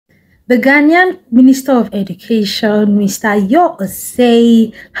The Ghanaian Minister of Education, Mr. Yo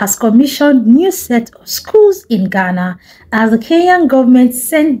Osei, has commissioned new set of schools in Ghana as the Kenyan government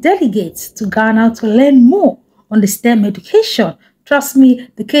sent delegates to Ghana to learn more on the STEM education. Trust me,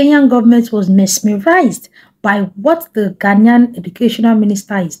 the Kenyan government was mesmerized by what the Ghanaian educational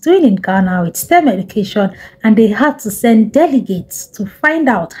minister is doing in Ghana with STEM education, and they had to send delegates to find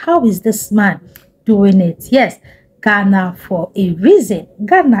out how is this man doing it. Yes, Ghana for a reason.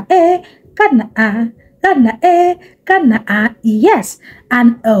 Ghana, Ghana, Ghana, Ghana, yes,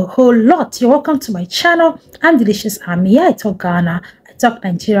 and a whole lot. You're welcome to my channel. I'm Delicious Army. I talk Ghana, I talk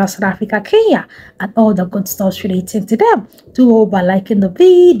Nigeria, South Africa, Kenya, and all the good stuff relating to them. Do all by liking the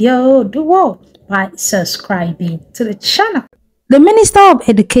video. Do all by subscribing to the channel. The Minister of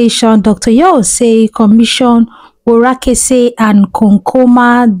Education, Dr. Yo Osei, commissioned Orakese and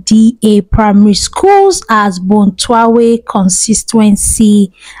Konkoma DA primary schools as Bontwawe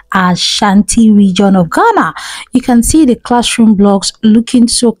constituency, Ashanti region of Ghana. You can see the classroom blocks looking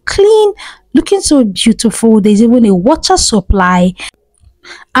so clean, looking so beautiful. There's even a water supply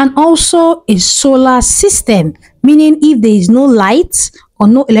and also a solar system, meaning if there is no light or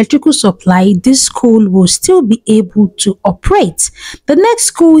no electrical supply, this school will still be able to operate. The next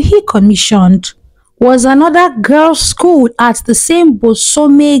school he commissioned was another girls' school at the same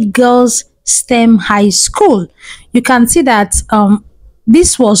Bosome Girls STEM High School. You can see that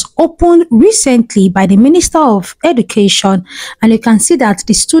this was opened recently by the Minister of Education, and you can see that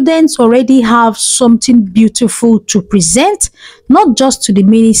the students already have something beautiful to present, not just to the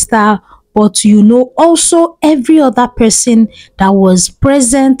minister, but also every other person that was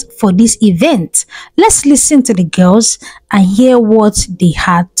present for this event. Let's listen to the girls and hear what they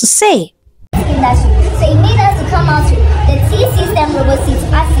had to say. Industry. So it made us to come out with the T system robot seats,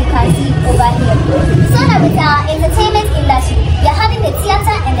 as you can see over here. So now with our entertainment industry, we are having the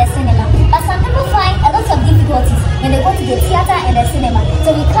theater and the cinema. But some people find a lot of difficulties when they go to the theater and the cinema.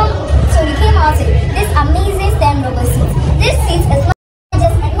 So we came out with this amazing STEM robot seat. This seat is not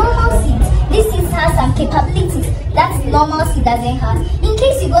just a normal seat. This seat has some capabilities that normal seat doesn't have. In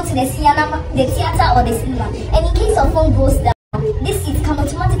case you go to the theater or the cinema, and in case your phone goes down, this seat can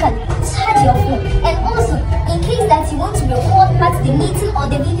automatically charge your phone. And also, in case that you want to record what the meeting or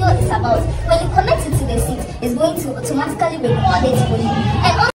the video is about, when you connect it to the seat, it's going to automatically record it for you.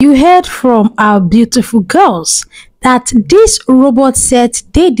 And also, you heard from our beautiful girls that this robot set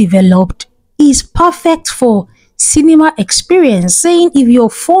they developed is perfect for cinema experience, saying if your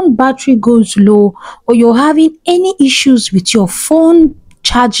phone battery goes low or you're having any issues with your phone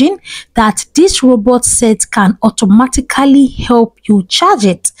charging, that this robot set can automatically help you charge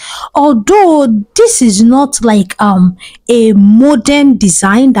it. Although this is not like a modern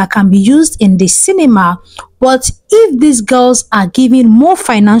design that can be used in the cinema, but if these girls are given more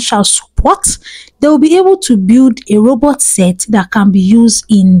financial support, they will be able to build a robot set that can be used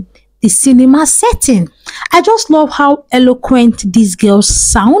in the cinema setting. I just love how eloquent these girls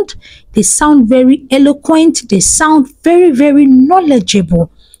sound. They sound very eloquent. They sound very, very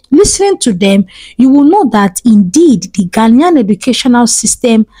knowledgeable. Listening to them, you will know that indeed the Ghanaian educational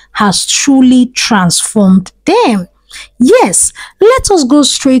system has truly transformed them. Yes, let us go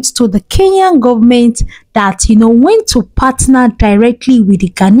straight to the Kenyan government that went to partner directly with the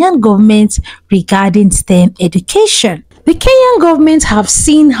Ghanaian government regarding STEM education. The Kenyan government have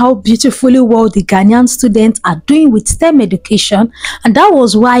seen how beautifully well the Ghanaian students are doing with STEM education, and that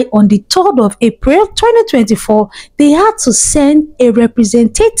was why on the 3rd of April 2024, they had to send a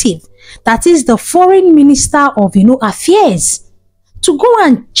representative, that is the foreign minister of affairs, to go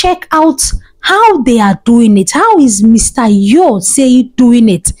and check out how they are doing it. How is Mr. Yo Osei doing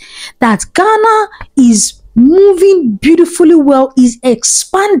it? That Ghana is moving beautifully well, is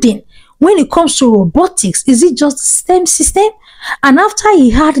expanding. When it comes to robotics, is it just STEM system? And after he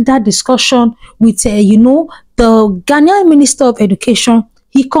had that discussion with, the Ghanaian Minister of Education,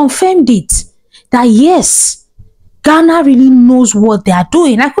 he confirmed it, that yes, Ghana really knows what they are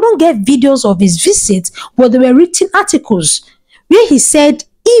doing. I couldn't get videos of his visit, but there were written articles where he said,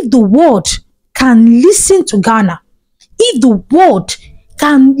 if the world can listen to Ghana, if the world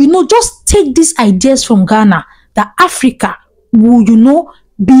can, just take these ideas from Ghana, that Africa will,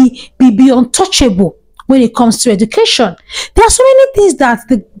 be untouchable when it comes to education. There are so many things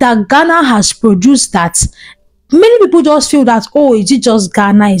that Ghana has produced that many people just feel that, oh, is it just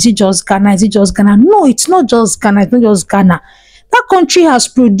Ghana? Is it just Ghana? Is it just Ghana? No, it's not just Ghana. It's not just Ghana. That country has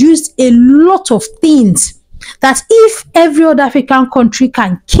produced a lot of things that if every other African country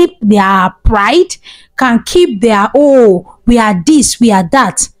can keep their pride, can keep their, oh, we are this, we are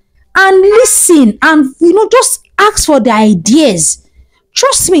that, and listen and, just ask for the ideas,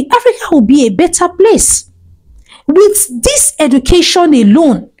 trust me, Africa will be a better place. With this education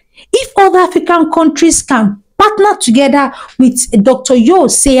alone, if other African countries can partner together with Dr.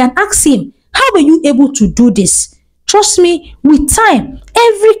 Yose and ask him, how were you able to do this? Trust me, with time,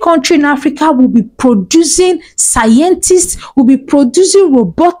 every country in Africa will be producing scientists, will be producing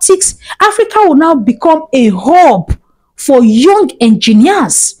robotics. Africa will now become a hub for young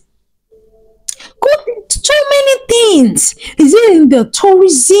engineers. So many things. Is it in the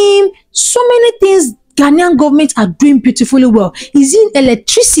tourism? So many things Ghanaian government are doing beautifully well. Is in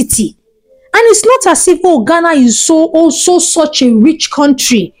electricity. And it's not as if, oh, Ghana is also such a rich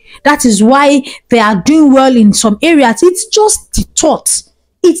country. That is why they are doing well in some areas. It's just the thought.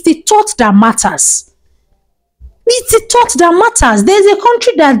 It's the thought that matters. It's the thought that matters. There's a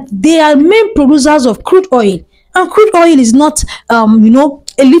country that they are main producers of crude oil. And crude oil is not, a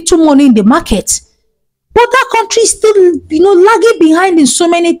little money in the market. But that country is still, lagging behind in so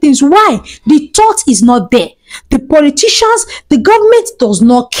many things. Why? The thought is not there. The politicians, the government does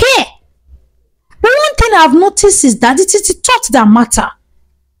not care. But one thing I've noticed is that it is the thought that matter.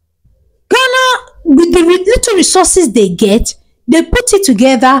 Ghana, with the little resources they get, they put it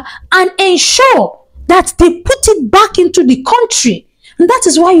together and ensure that they put it back into the country. And that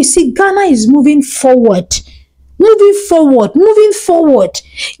is why you see Ghana is moving forward. Moving forward.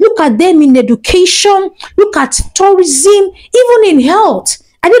 Look at them in education, look at tourism, even in health.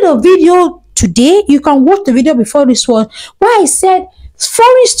 I did a video today, you can watch the video before this one, where I said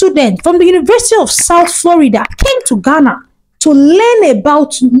foreign students from the University of South Florida came to Ghana to learn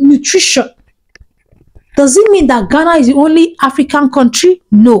about nutrition. Does it mean that Ghana is the only African country?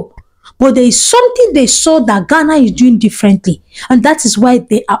 No. But there is something they saw that Ghana is doing differently. And that is why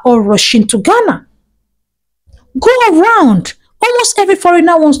they are all rushing to Ghana. Go around. Almost every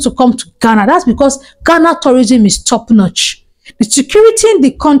foreigner wants to come to Ghana. That's because Ghana tourism is top-notch. The security in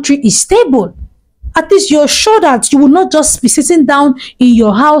the country is stable. At least you're sure that you will not just be sitting down in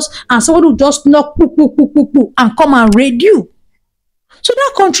your house and someone will just knock and come and raid you. So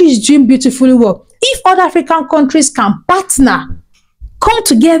that country is doing beautifully well. If other African countries can partner, come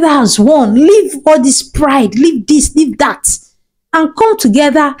together as one, leave all this pride, leave this, leave that, and come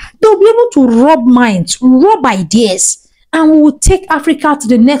together, they'll be able to rub minds, rub ideas, and we will take Africa to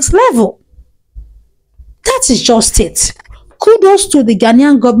the next level. That is just it. Kudos to the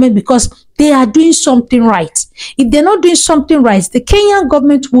Ghanaian government because they are doing something right. If they're not doing something right, the Kenyan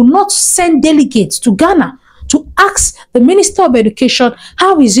government will not send delegates to Ghana to ask the Minister of Education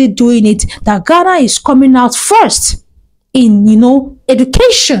how is he doing it, that Ghana is coming out first in,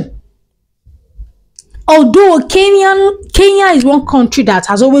 education. Although Kenya is one country that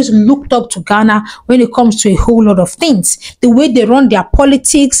has always looked up to Ghana when it comes to a whole lot of things. The way they run their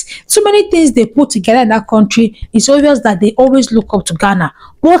politics, so many things they put together in that country, it's obvious that they always look up to Ghana.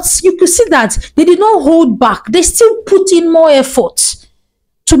 But you could see that they did not hold back. They still put in more effort.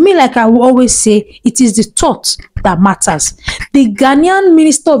 To me, like I will always say, it is the thought that matters. The Ghanaian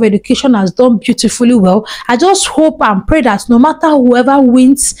Minister of Education has done beautifully well. I just hope and pray that no matter whoever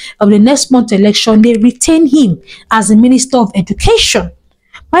wins of the next month election, they retain him as the Minister of Education.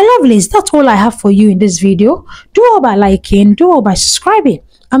 My lovelies, that's all I have for you in this video. Do all by liking, do all by subscribing.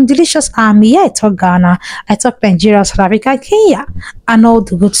 I'm Delicious Army. I talk Ghana, I talk Nigeria, South Africa, Kenya, and all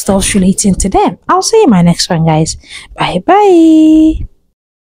the good stuff relating to them. I'll see you in my next one, guys. Bye bye.